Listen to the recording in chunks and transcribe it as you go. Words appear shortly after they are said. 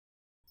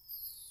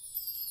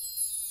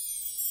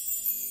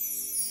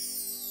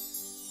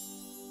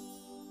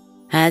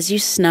As you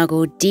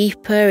snuggle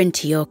deeper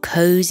into your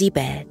cozy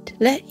bed,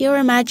 let your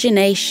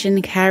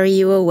imagination carry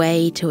you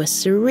away to a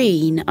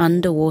serene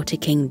underwater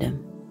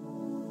kingdom,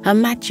 a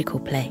magical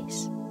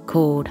place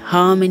called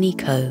Harmony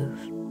Cove.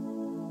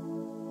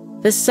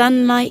 The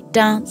sunlight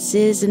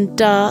dances and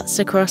darts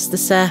across the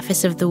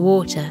surface of the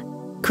water,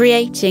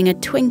 creating a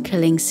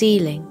twinkling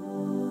ceiling,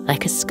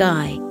 like a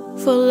sky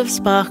full of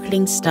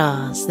sparkling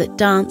stars that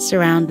dance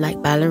around like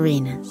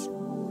ballerinas.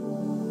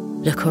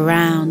 Look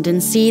around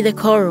and see the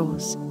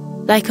corals,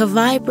 like a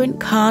vibrant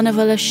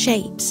carnival of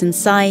shapes and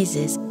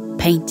sizes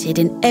painted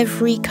in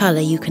every colour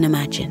you can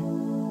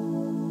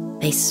imagine.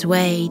 They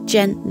sway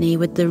gently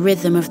with the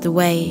rhythm of the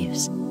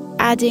waves,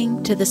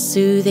 adding to the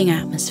soothing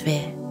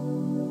atmosphere.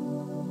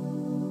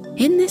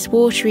 In this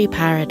watery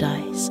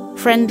paradise,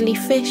 friendly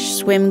fish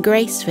swim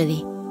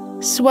gracefully,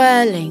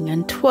 swirling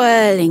and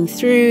twirling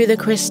through the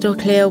crystal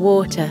clear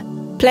water,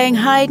 playing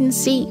hide and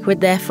seek with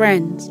their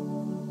friends.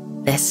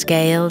 Their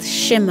scales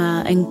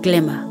shimmer and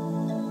glimmer,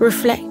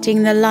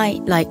 reflecting the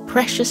light like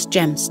precious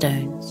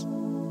gemstones.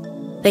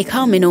 They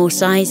come in all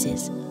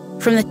sizes,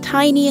 from the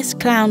tiniest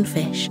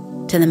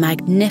clownfish to the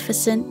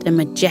magnificent and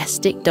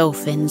majestic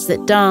dolphins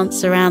that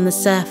dance around the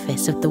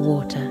surface of the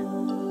water.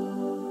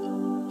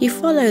 You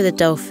follow the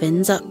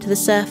dolphins up to the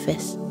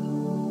surface.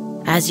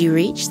 As you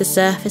reach the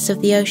surface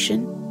of the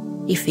ocean,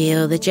 you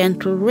feel the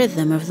gentle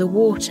rhythm of the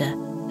water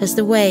as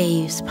the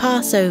waves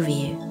pass over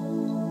you.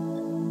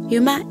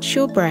 You match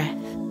your breath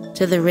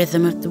to the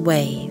rhythm of the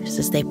waves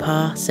as they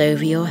pass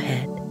over your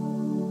head.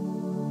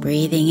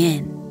 Breathing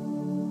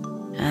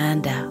in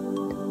and out,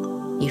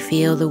 you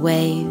feel the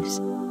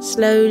waves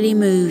slowly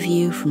move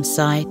you from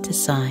side to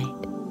side.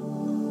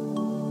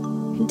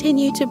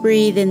 Continue to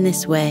breathe in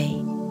this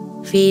way,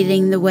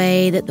 feeling the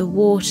way that the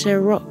water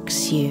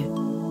rocks you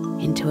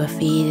into a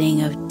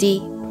feeling of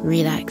deep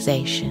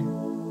relaxation.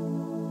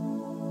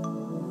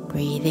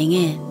 Breathing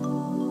in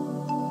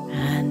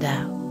and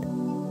out.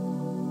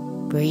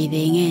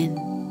 Breathing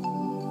in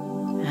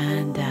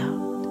and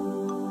out.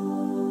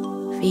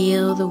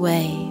 Feel the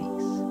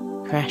waves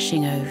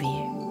crashing over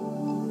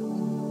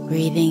you.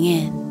 Breathing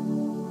in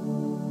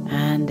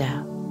and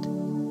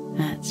out.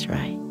 That's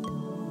right.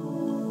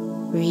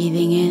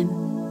 Breathing in,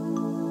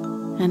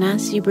 and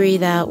as you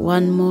breathe out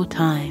one more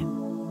time,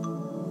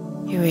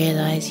 you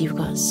realize you've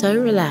got so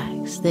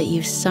relaxed that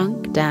you've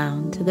sunk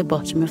down to the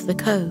bottom of the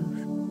cove.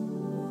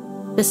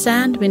 The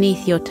sand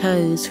beneath your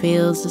toes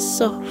feels as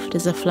soft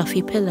as a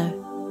fluffy pillow,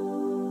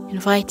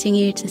 inviting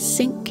you to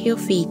sink your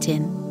feet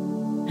in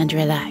and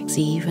relax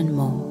even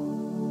more.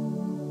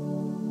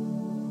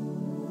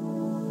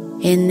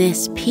 In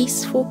this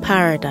peaceful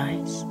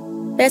paradise,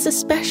 there's a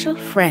special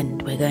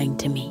friend we're going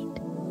to meet.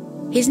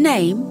 His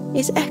name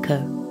is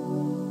Echo.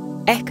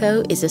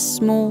 Echo is a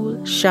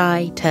small,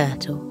 shy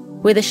turtle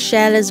with a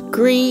shell as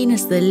green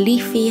as the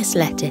leafiest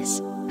lettuce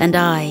and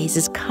eyes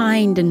as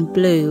kind and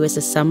blue as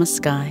a summer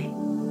sky.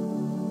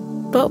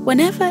 But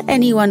whenever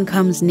anyone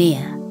comes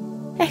near,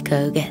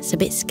 Echo gets a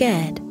bit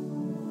scared.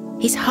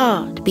 His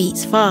heart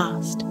beats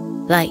fast,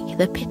 like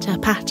the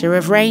pitter-patter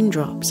of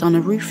raindrops on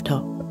a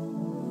rooftop.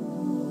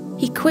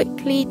 He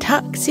quickly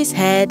tucks his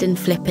head and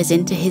flippers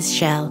into his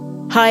shell,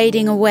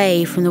 hiding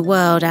away from the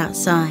world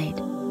outside.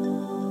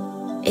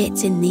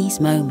 It's in these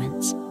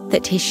moments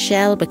that his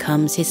shell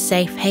becomes his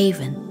safe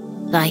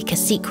haven, like a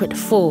secret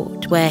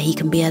fort where he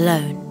can be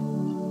alone.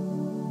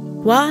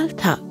 While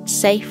tucked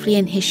safely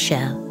in his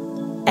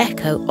shell,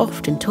 Echo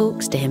often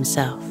talks to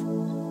himself,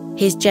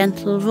 his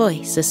gentle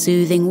voice a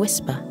soothing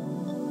whisper.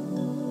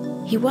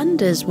 He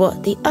wonders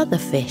what the other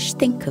fish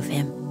think of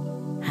him,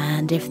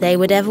 and if they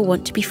would ever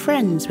want to be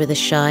friends with a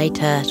shy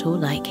turtle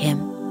like him.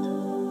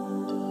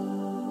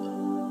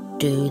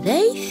 Do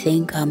they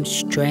think I'm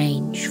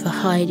strange for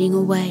hiding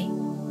away?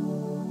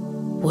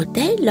 Would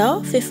they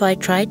laugh if I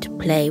tried to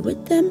play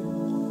with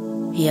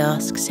them? He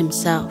asks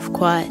himself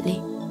quietly.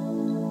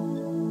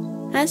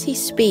 As he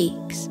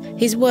speaks,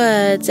 his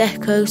words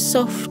echo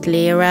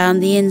softly around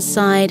the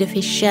inside of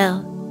his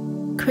shell,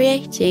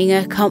 creating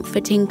a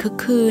comforting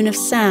cocoon of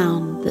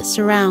sound that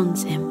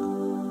surrounds him.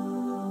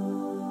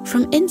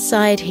 From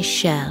inside his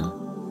shell,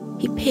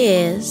 he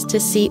peers to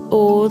see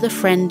all the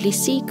friendly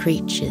sea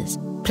creatures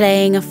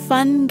playing a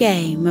fun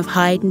game of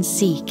hide and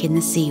seek in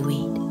the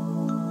seaweed.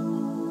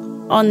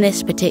 On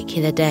this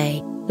particular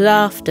day,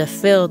 laughter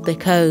filled the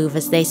cove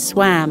as they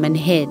swam and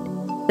hid,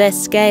 their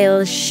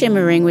scales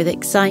shimmering with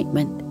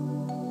excitement.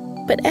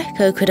 But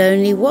Echo could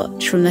only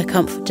watch from the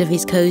comfort of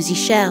his cozy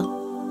shell.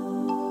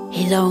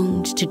 He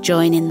longed to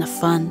join in the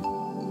fun,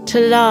 to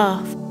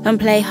laugh and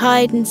play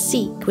hide and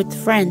seek with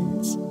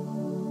friends,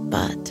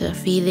 but a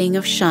feeling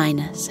of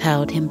shyness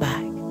held him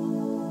back.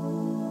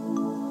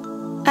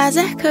 As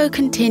Echo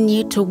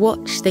continued to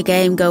watch the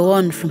game go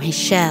on from his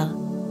shell,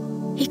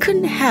 he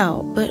couldn't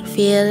help but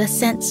feel a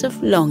sense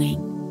of longing.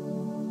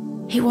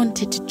 He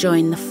wanted to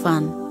join the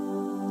fun,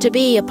 to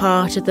be a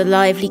part of the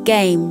lively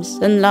games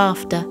and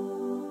laughter,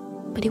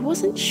 but he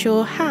wasn't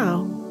sure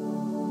how.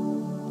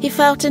 He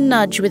felt a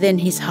nudge within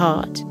his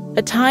heart,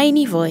 a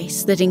tiny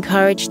voice that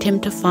encouraged him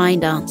to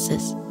find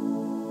answers,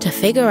 to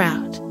figure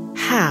out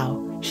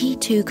how he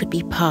too could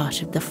be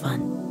part of the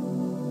fun.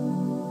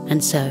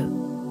 And so,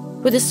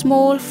 with a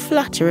small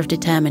flutter of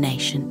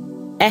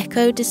determination,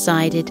 Echo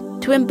decided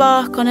to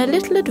embark on a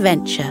little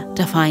adventure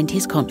to find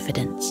his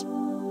confidence.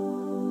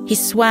 He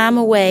swam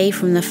away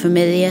from the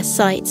familiar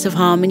sights of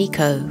Harmony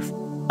Cove,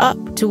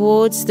 up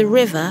towards the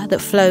river that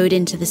flowed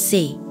into the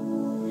sea.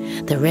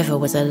 The river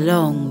was a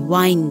long,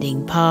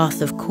 winding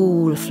path of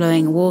cool,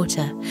 flowing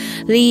water,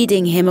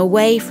 leading him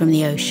away from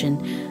the ocean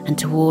and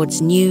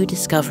towards new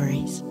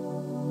discoveries.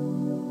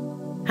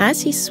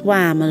 As he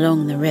swam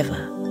along the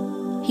river,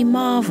 he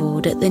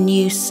marvelled at the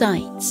new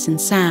sights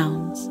and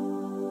sounds.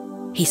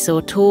 He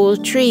saw tall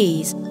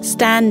trees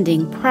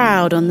standing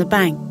proud on the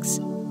banks,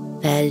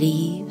 their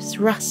leaves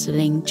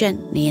rustling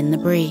gently in the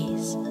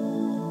breeze.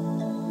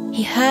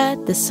 He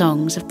heard the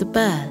songs of the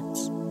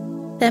birds,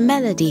 their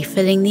melody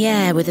filling the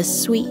air with a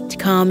sweet,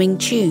 calming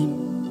tune.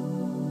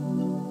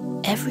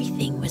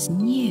 Everything was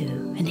new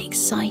and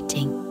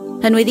exciting,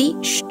 and with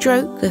each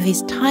stroke of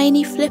his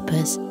tiny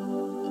flippers,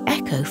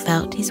 Echo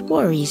felt his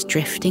worries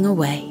drifting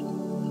away.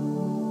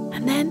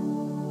 And then,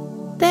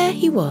 there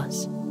he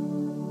was.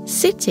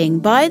 Sitting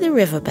by the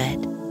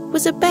riverbed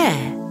was a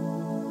bear.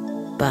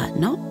 But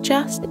not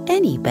just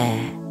any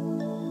bear.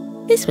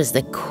 This was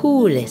the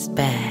coolest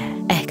bear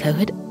Echo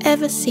had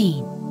ever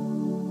seen.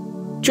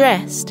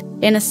 Dressed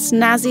in a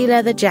snazzy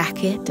leather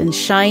jacket and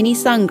shiny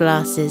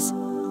sunglasses,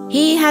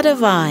 he had a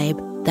vibe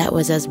that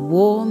was as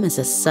warm as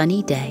a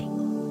sunny day.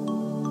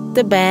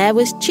 The bear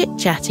was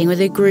chit-chatting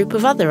with a group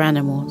of other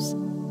animals,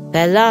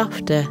 their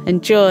laughter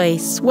and joy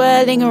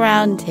swirling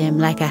around him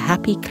like a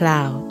happy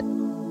cloud.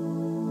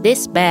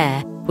 This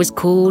bear was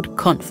called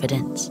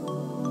Confidence.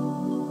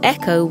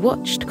 Echo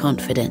watched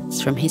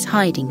Confidence from his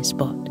hiding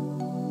spot,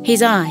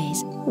 his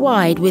eyes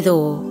wide with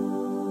awe.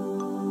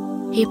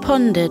 He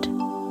pondered,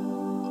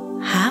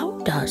 how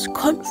does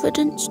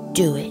Confidence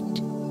do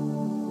it?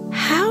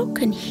 How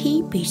can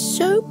he be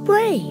so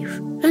brave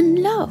and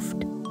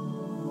loved?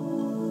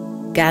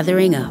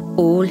 Gathering up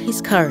all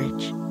his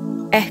courage,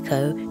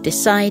 Echo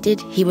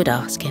decided he would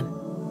ask him.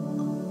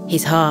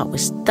 His heart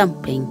was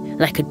thumping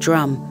like a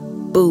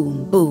drum,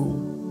 boom,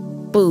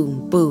 boom,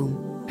 boom,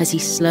 boom, as he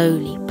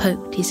slowly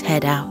poked his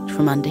head out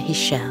from under his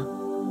shell.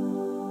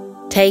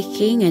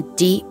 Taking a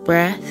deep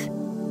breath,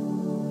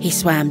 he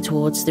swam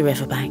towards the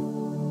riverbank.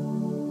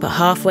 But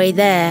halfway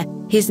there,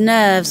 his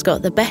nerves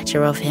got the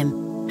better of him,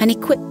 and he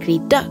quickly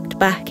ducked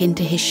back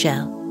into his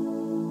shell.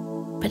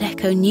 But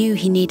Echo knew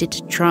he needed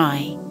to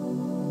try.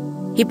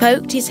 He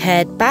poked his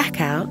head back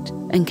out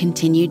and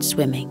continued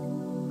swimming,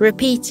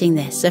 repeating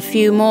this a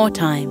few more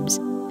times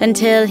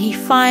until he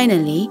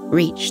finally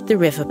reached the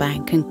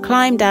riverbank and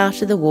climbed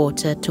out of the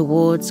water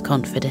towards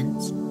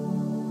Confidence.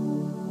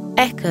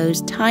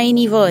 Echo's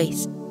tiny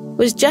voice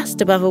was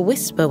just above a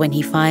whisper when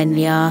he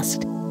finally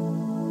asked,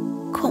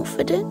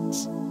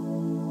 "Confidence?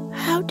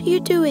 How do you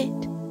do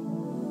it?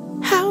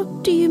 How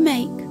do you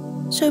make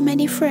so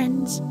many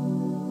friends?"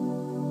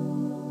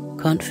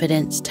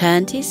 Confidence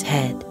turned his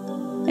head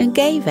and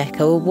gave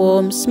Echo a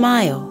warm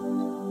smile.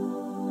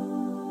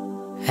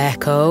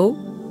 "Echo,"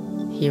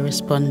 he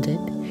responded,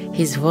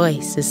 his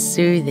voice as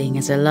soothing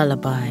as a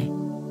lullaby.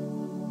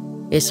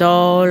 "It's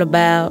all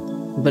about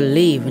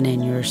believing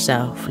in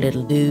yourself,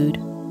 little dude.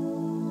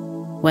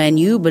 When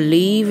you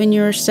believe in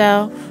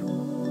yourself,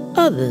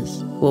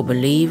 others will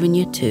believe in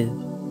you too.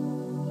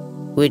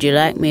 Would you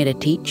like me to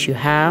teach you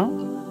how?"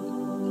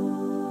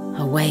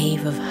 A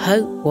wave of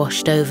hope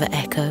washed over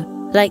Echo,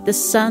 like the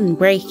sun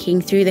breaking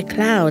through the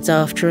clouds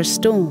after a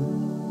storm.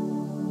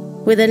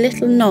 With a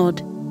little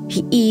nod,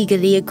 he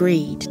eagerly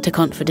agreed to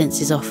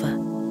Confidence's offer.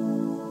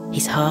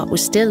 His heart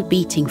was still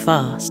beating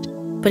fast,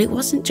 but it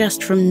wasn't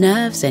just from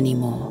nerves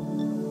anymore.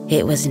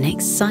 It was an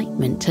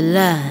excitement to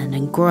learn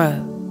and grow.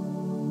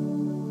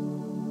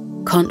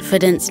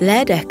 Confidence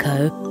led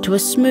Echo to a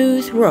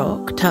smooth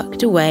rock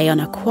tucked away on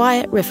a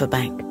quiet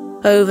riverbank,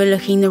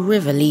 overlooking the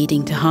river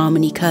leading to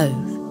Harmony Cove.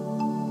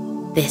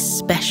 This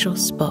special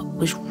spot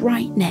was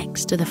right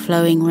next to the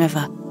flowing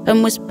river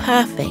and was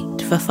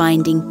perfect for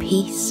finding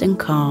peace and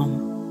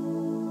calm.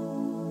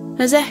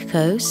 As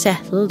Echo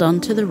settled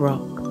onto the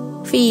rock,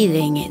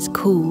 feeling its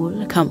cool,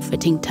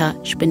 comforting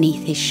touch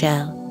beneath his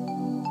shell,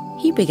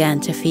 he began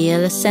to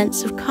feel a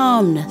sense of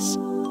calmness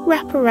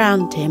wrap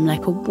around him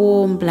like a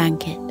warm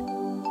blanket.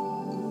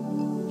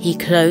 He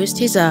closed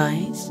his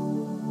eyes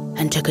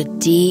and took a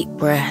deep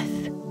breath,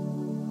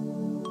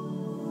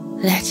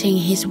 letting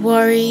his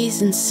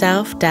worries and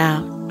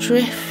self-doubt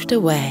drift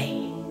away.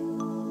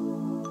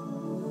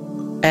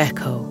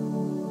 "Echo,"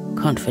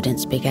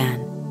 Confidence began,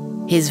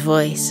 his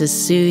voice as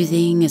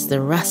soothing as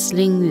the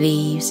rustling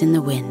leaves in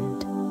the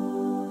wind.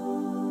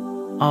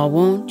 "I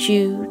want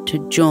you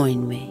to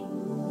join me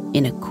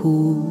in a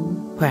cool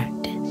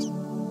practice.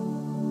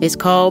 It's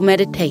called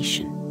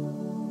meditation.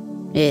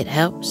 It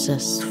helps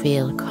us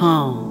feel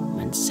calm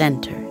and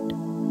centered.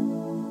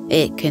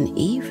 It can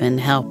even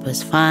help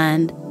us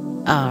find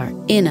our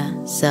inner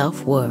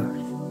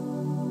self-worth.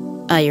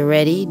 Are you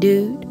ready,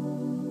 dude?"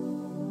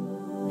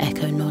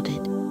 Echo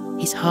nodded,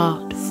 his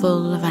heart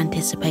full of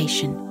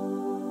anticipation.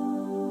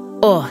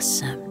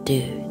 awesome,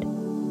 dude,"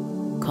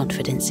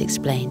 Confidence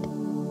explained.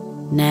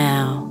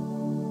 "Now,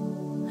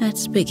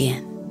 let's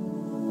begin.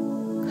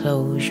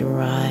 Close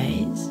your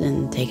eyes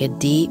and take a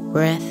deep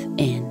breath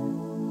in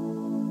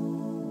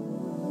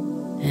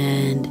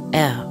and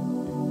out.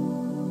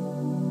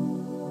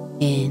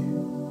 In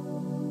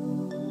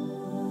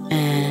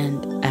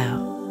and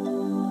out."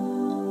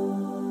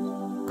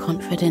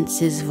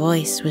 Confidence's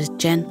voice was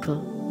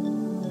gentle,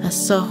 a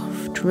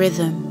soft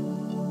rhythm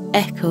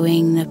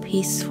echoing the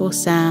peaceful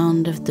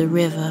sound of the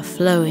river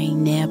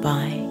flowing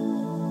nearby.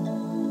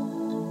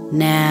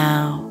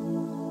 "Now,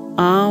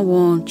 I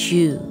want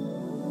you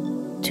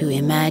to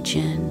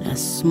imagine a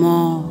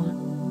small,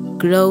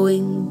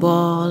 glowing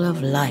ball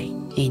of light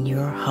in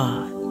your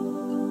heart.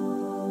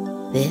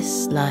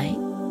 This light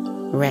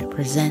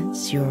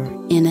represents your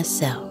inner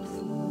self,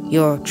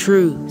 your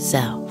true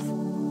self.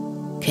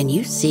 Can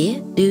you see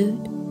it,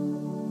 dude?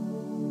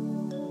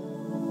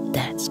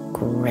 That's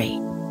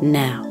great.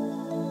 Now,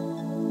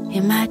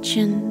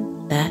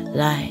 imagine that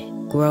light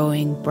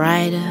growing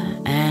brighter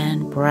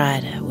and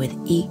brighter with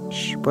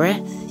each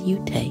breath you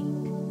take.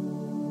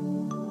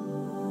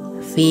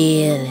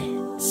 Feel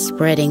it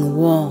spreading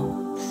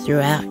warmth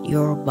throughout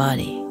your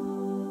body,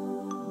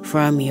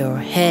 from your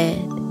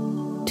head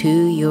to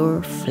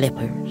your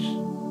flippers.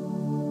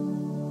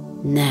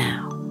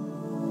 Now,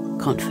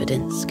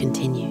 Confidence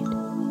continued,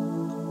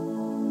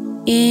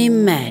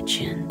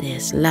 imagine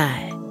this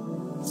light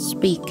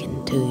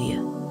speaking to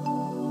you.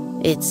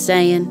 It's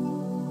saying,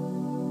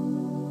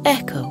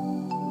 "Echo,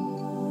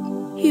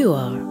 you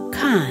are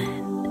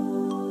kind.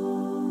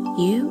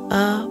 You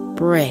are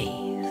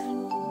brave.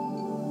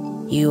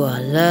 You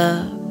are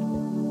loved.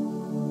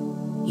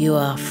 You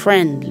are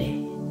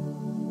friendly.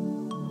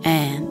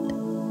 And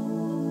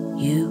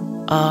you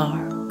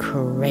are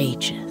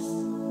courageous.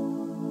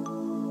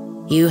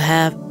 You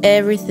have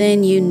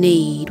everything you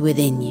need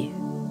within you."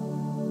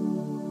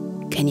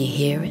 Can you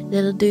hear it,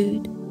 little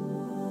dude?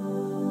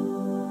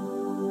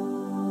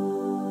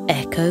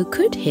 Echo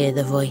could hear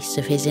the voice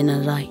of his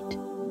inner light,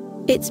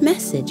 its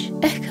message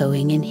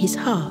echoing in his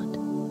heart.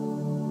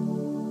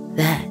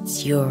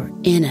 "That's your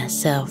inner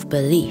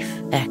self-belief,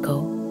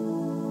 Echo,"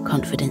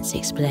 Confidence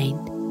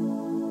explained.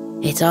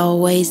 "It's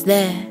always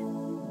there,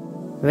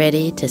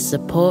 ready to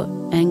support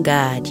and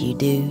guide you,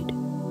 dude.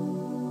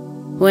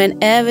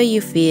 Whenever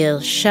you feel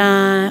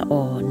shy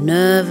or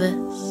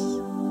nervous,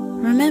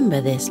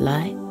 remember this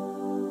light.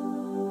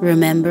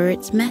 Remember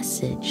its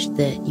message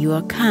that you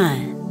are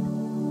kind,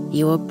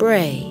 you are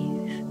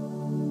brave,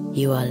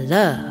 you are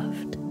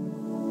loved,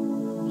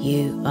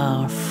 you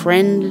are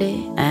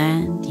friendly,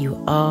 and you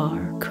are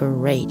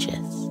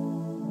courageous.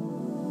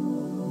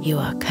 You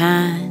are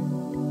kind,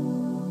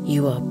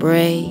 you are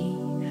brave,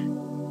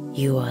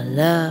 you are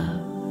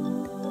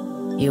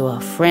loved, you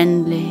are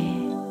friendly,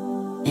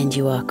 and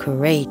you are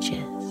courageous.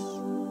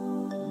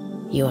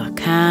 You are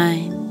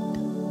kind,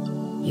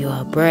 you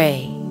are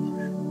brave,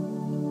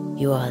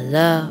 you are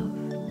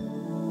loved,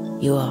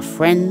 you are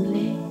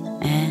friendly,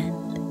 and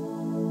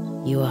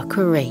you are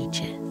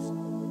courageous."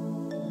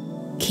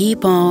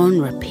 Keep on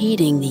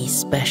repeating these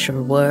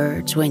special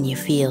words when you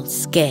feel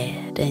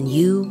scared, and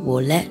you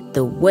will let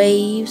the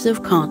waves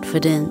of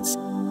confidence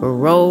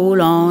roll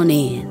on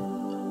in.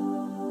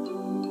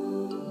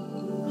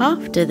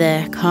 After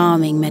their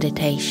calming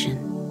meditation,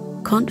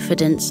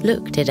 Confidence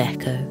looked at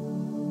Echo,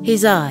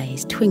 his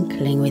eyes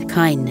twinkling with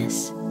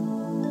kindness.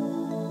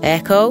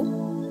 "Echo,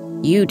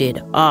 you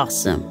did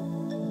awesome.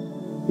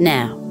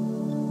 Now,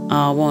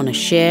 I want to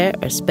share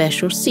a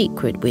special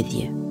secret with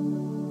you.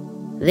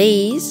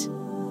 These,"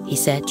 he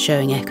said,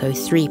 showing Echo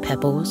 3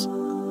 pebbles,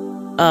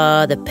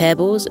 "are the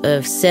pebbles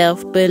of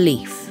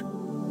self-belief.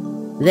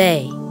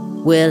 They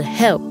will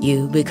help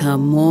you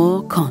become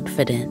more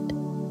confident."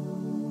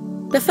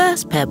 The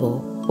first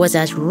pebble was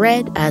as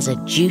red as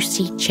a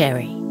juicy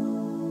cherry.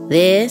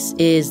 "This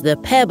is the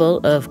pebble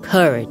of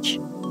courage,"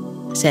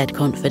 said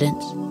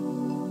Confidence.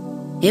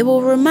 "It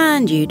will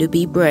remind you to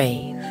be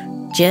brave,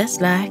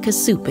 just like a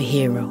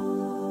superhero."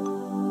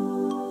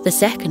 The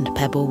second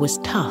pebble was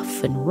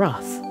tough and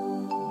rough.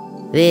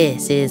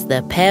 "This is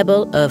the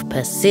pebble of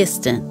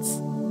persistence.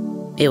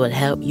 It will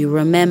help you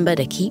remember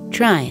to keep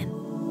trying,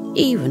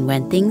 even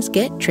when things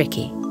get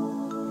tricky."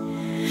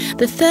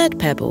 The third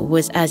pebble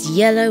was as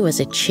yellow as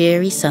a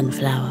cheery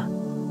sunflower.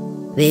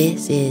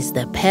 "This is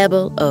the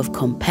pebble of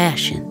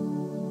compassion.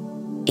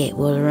 It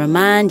will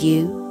remind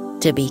you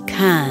to be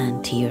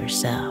kind to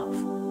yourself,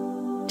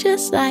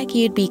 just like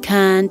you'd be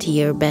kind to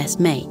your best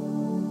mate.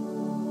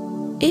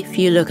 If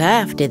you look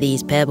after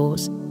these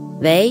pebbles,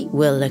 they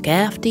will look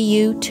after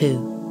you too."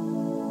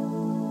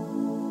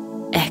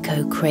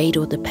 Echo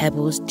cradled the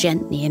pebbles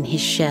gently in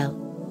his shell,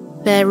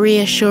 their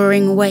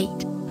reassuring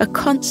weight a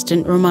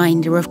constant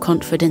reminder of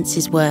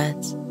Confidence's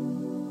words.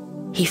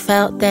 He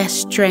felt their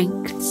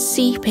strength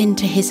seep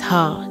into his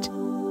heart,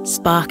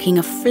 sparking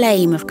a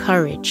flame of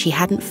courage he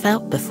hadn't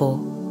felt before.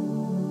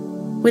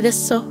 With a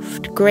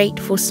soft,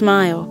 grateful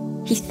smile,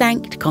 he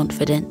thanked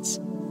Confidence,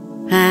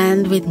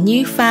 and with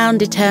newfound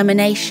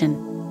determination,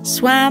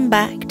 swam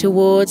back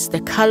towards the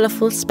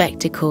colourful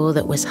spectacle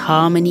that was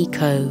Harmony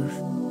Cove.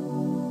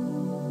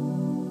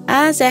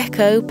 As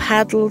Echo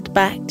paddled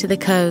back to the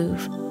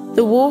cove,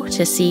 the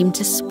water seemed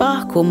to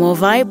sparkle more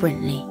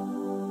vibrantly,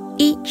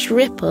 each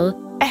ripple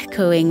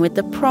echoing with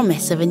the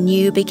promise of a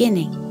new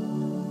beginning.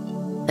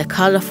 The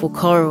colourful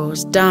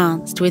corals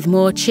danced with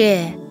more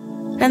cheer,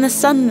 and the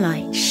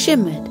sunlight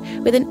shimmered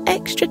with an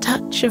extra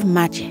touch of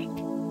magic.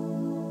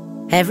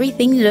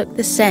 Everything looked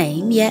the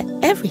same, yet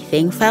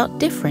everything felt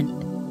different.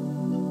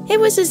 It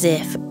was as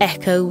if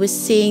Echo was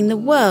seeing the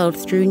world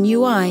through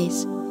new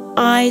eyes,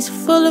 eyes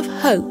full of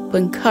hope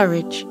and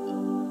courage.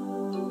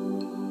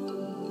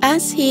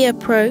 As he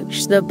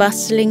approached the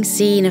bustling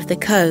scene of the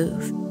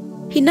cove,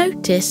 he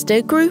noticed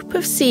a group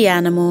of sea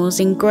animals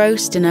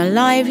engrossed in a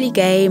lively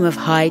game of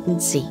hide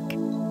and seek.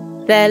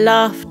 Their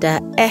laughter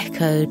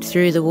echoed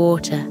through the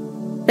water,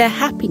 their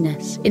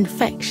happiness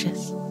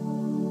infectious.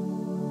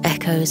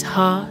 Echo's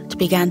heart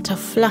began to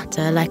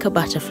flutter like a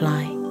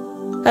butterfly,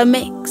 a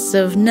mix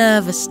of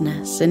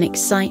nervousness and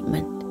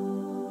excitement.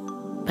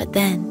 But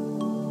then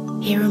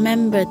he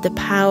remembered the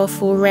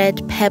powerful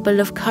red pebble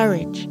of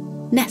courage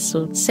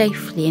nestled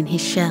safely in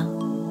his shell.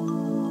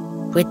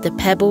 With the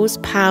pebble's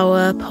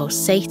power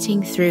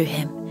pulsating through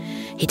him,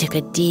 he took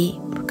a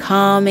deep,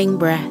 calming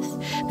breath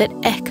that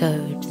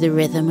echoed the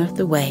rhythm of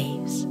the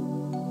waves.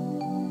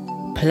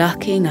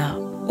 Plucking up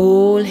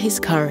all his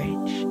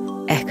courage,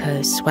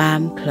 Echo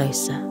swam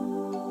closer.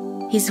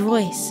 His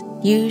voice,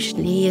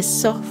 usually as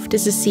soft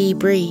as a sea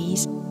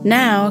breeze,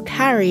 now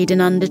carried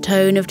an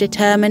undertone of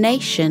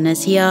determination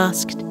as he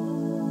asked,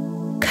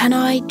 "Can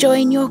I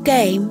join your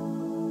game?"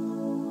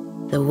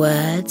 The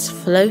words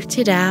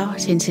floated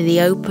out into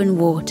the open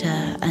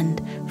water,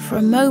 and for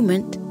a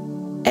moment,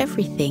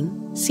 everything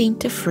seemed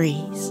to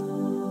freeze.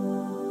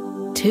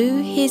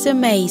 To his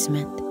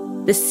amazement,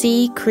 the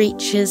sea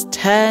creatures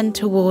turned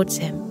towards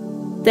him,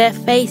 their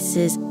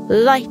faces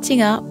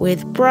lighting up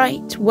with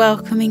bright,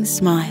 welcoming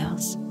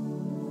smiles.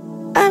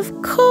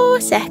 "Of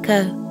course,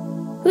 Echo.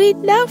 We'd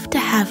love to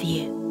have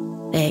you,"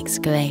 they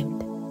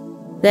exclaimed.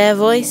 Their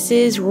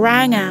voices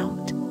rang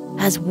out,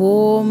 as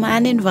warm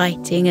and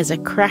inviting as a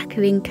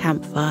crackling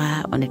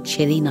campfire on a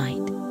chilly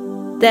night,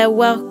 their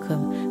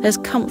welcome as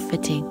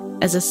comforting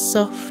as a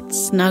soft,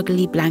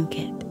 snuggly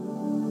blanket.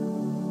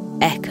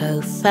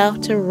 Echo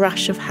felt a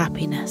rush of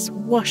happiness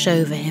wash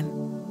over him.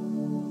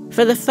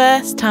 For the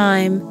first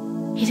time,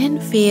 he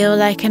didn't feel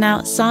like an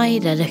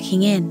outsider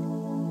looking in.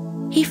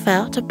 He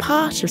felt a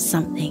part of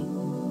something,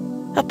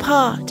 a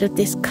part of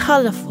this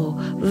colourful,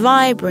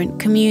 vibrant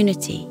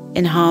community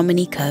in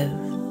Harmony Cove.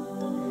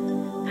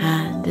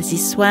 And as he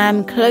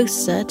swam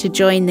closer to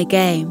join the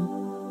game,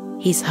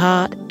 his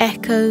heart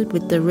echoed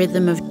with the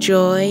rhythm of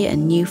joy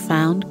and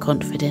newfound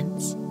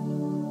confidence.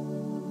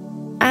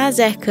 As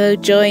Echo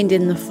joined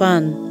in the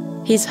fun,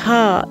 his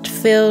heart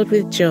filled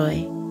with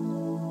joy.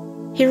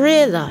 He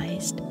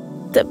realised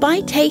that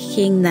by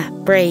taking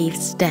that brave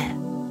step,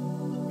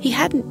 he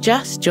hadn't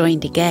just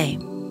joined a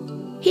game,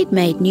 he'd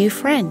made new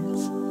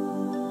friends.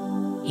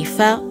 He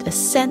felt a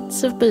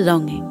sense of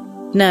belonging,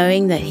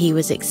 knowing that he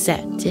was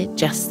accepted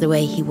just the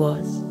way he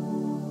was.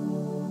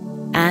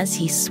 As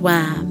he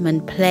swam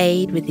and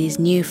played with his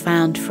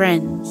newfound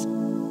friends,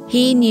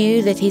 he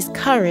knew that his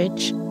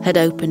courage had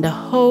opened a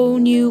whole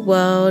new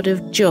world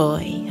of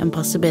joy and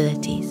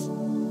possibilities.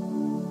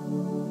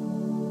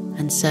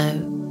 And so,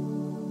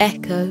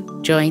 Echo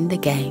joined the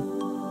game,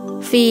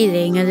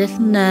 feeling a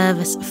little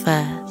nervous at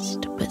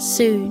first, but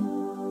soon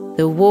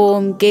the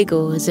warm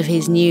giggles of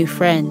his new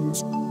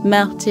friends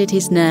melted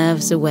his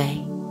nerves away.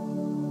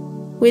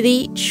 With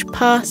each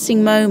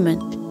passing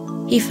moment,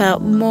 he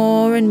felt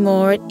more and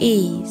more at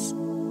ease,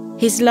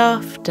 his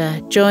laughter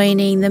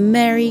joining the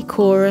merry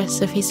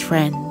chorus of his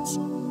friends,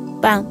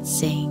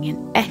 bouncing and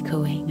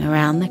echoing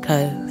around the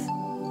cove.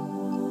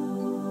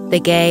 The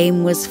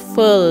game was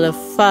full of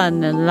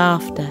fun and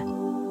laughter.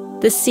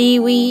 The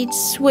seaweed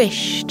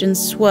swished and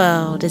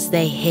swirled as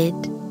they hid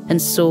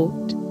and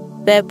sought,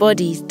 their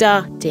bodies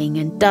darting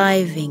and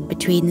diving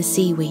between the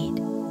seaweed.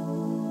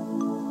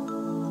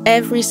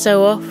 Every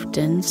so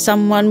often,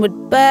 someone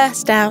would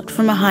burst out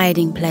from a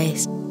hiding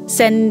place,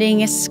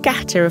 sending a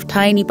scatter of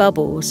tiny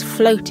bubbles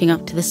floating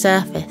up to the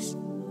surface.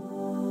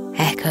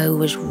 Echo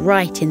was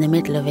right in the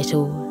middle of it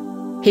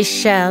all, his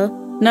shell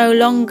no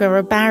longer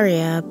a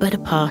barrier but a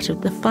part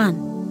of the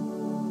fun.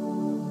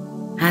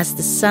 As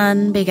the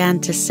sun began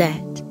to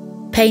set,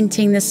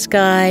 painting the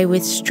sky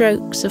with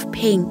strokes of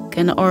pink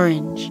and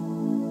orange,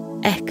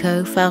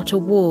 Echo felt a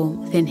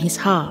warmth in his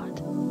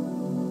heart.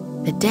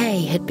 The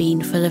day had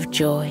been full of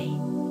joy,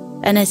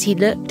 and as he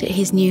looked at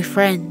his new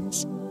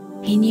friends,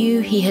 he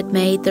knew he had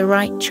made the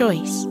right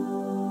choice.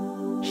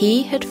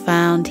 He had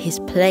found his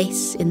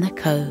place in the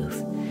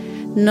cove,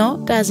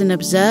 not as an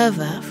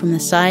observer from the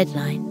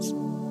sidelines,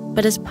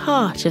 but as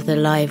part of the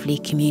lively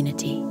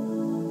community.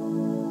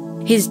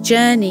 His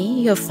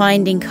journey of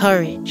finding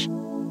courage,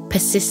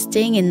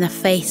 persisting in the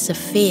face of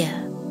fear,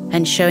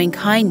 and showing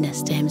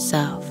kindness to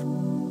himself,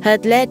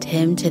 had led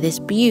him to this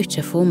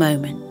beautiful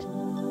moment.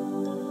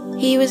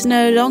 He was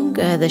no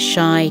longer the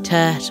shy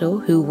turtle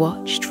who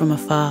watched from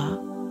afar.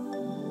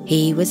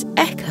 He was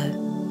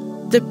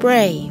Echo, the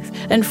brave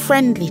and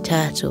friendly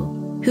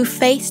turtle who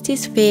faced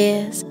his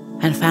fears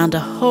and found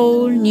a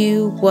whole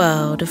new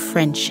world of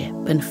friendship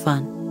and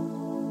fun.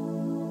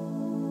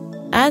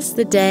 As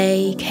the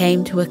day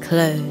came to a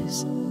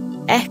close,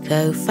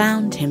 Echo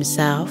found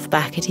himself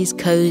back at his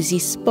cosy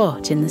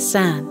spot in the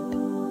sand.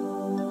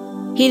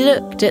 He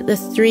looked at the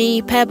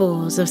 3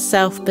 pebbles of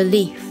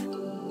self-belief,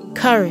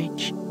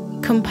 courage,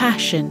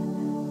 compassion,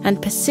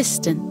 and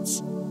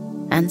persistence,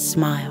 and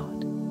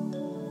smiled.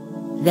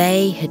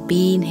 They had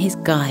been his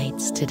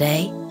guides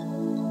today,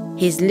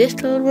 his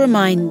little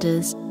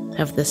reminders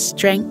of the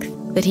strength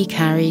that he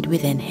carried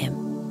within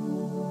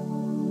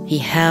him. He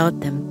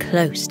held them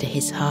close to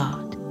his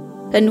heart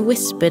and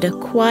whispered a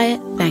quiet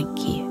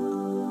thank you.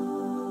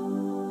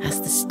 As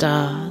the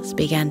stars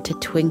began to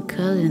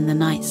twinkle in the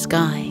night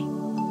sky,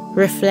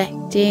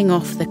 reflecting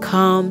off the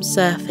calm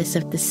surface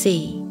of the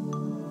sea,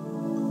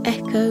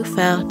 Echo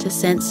felt a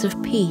sense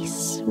of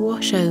peace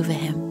wash over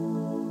him.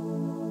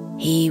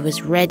 He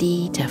was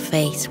ready to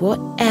face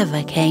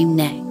whatever came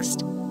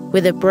next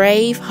with a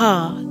brave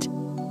heart,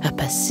 a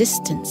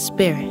persistent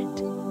spirit,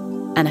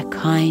 and a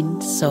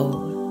kind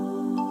soul.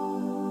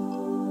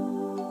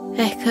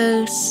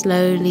 Echo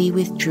slowly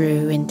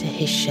withdrew into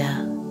his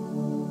shell,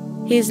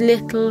 his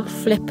little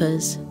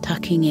flippers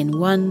tucking in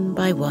one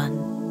by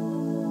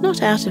one,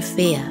 not out of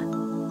fear,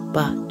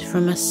 but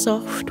from a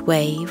soft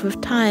wave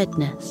of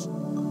tiredness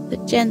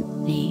that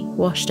gently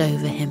washed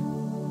over him.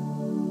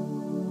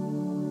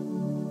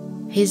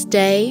 His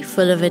day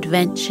full of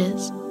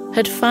adventures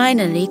had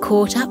finally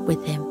caught up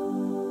with him,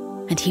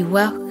 and he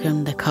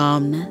welcomed the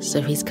calmness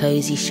of his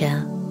cosy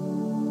shell,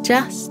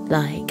 just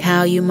like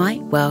how you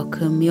might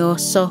welcome your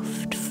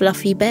soft,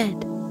 fluffy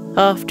bed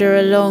after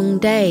a long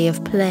day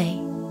of play.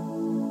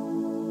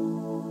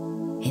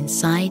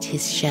 Inside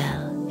his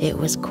shell, it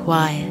was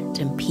quiet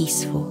and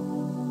peaceful,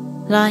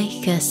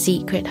 like a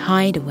secret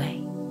hideaway.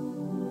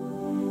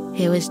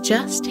 It was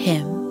just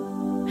him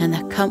and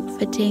the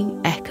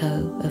comforting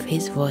echo of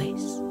his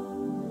voice.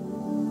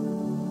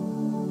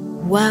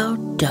 "Well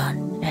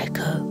done,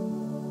 Echo,"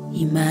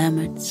 he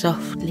murmured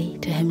softly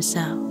to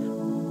himself.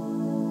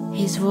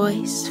 His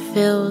voice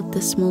filled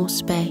the small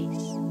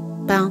space,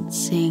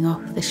 bouncing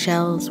off the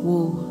shell's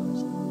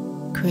walls,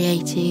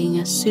 creating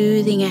a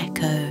soothing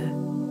echo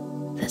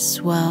that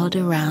swirled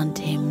around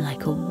him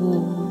like a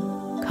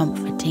warm,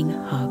 comforting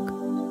hug.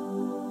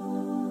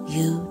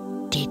 "You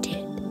did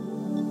it.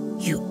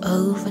 You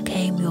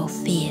overcame your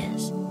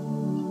fears,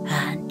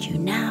 and you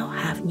now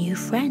have new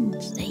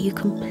friends that you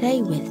can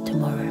play with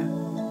tomorrow."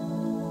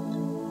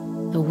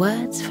 The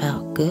words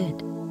felt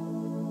good,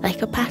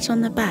 like a pat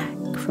on the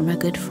back from a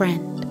good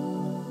friend.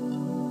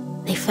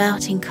 They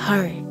felt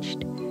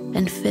encouraged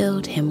and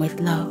filled him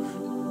with love.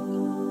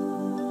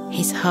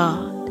 His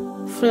heart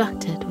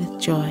fluttered with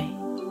joy,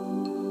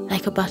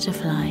 like a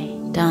butterfly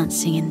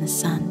dancing in the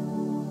sun.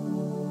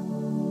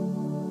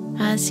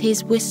 As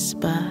his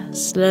whisper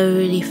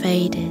slowly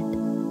faded,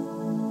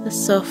 the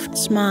soft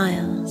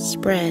smile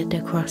spread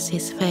across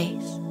his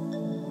face.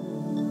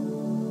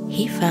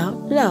 He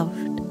felt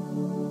loved,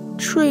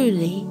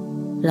 truly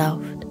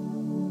loved.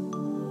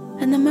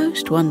 And the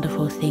most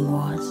wonderful thing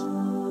was,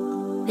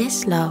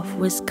 this love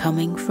was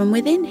coming from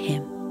within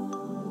him.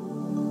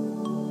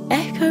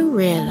 Echo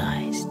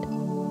realized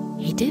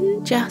he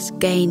didn't just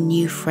gain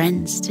new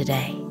friends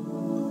today.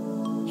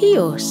 He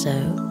also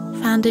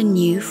found a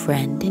new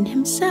friend in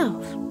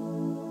himself.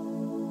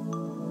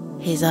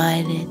 His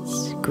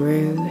eyelids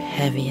grew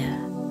heavier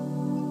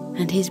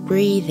and his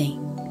breathing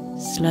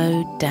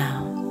slowed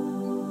down.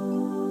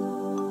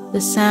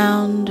 The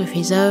sound of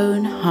his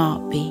own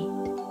heartbeat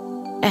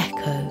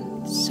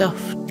echoed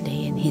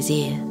softly in his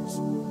ears,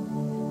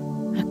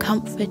 a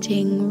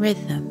comforting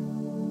rhythm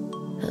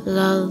that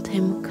lulled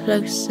him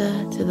closer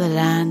to the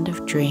land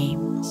of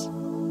dreams.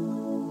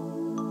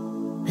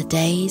 The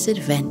day's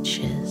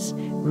adventures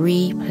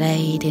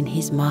replayed in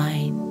his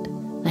mind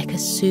like a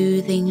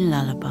soothing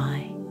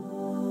lullaby,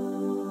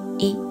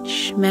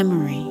 each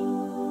memory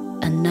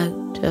a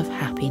note of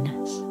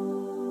happiness.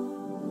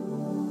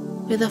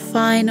 With a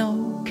final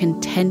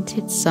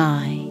contented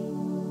sigh,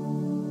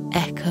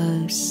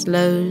 Echo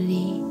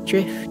slowly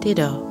drifted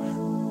off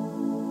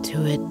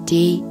to a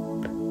deep,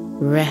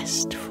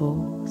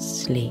 restful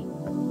sleep.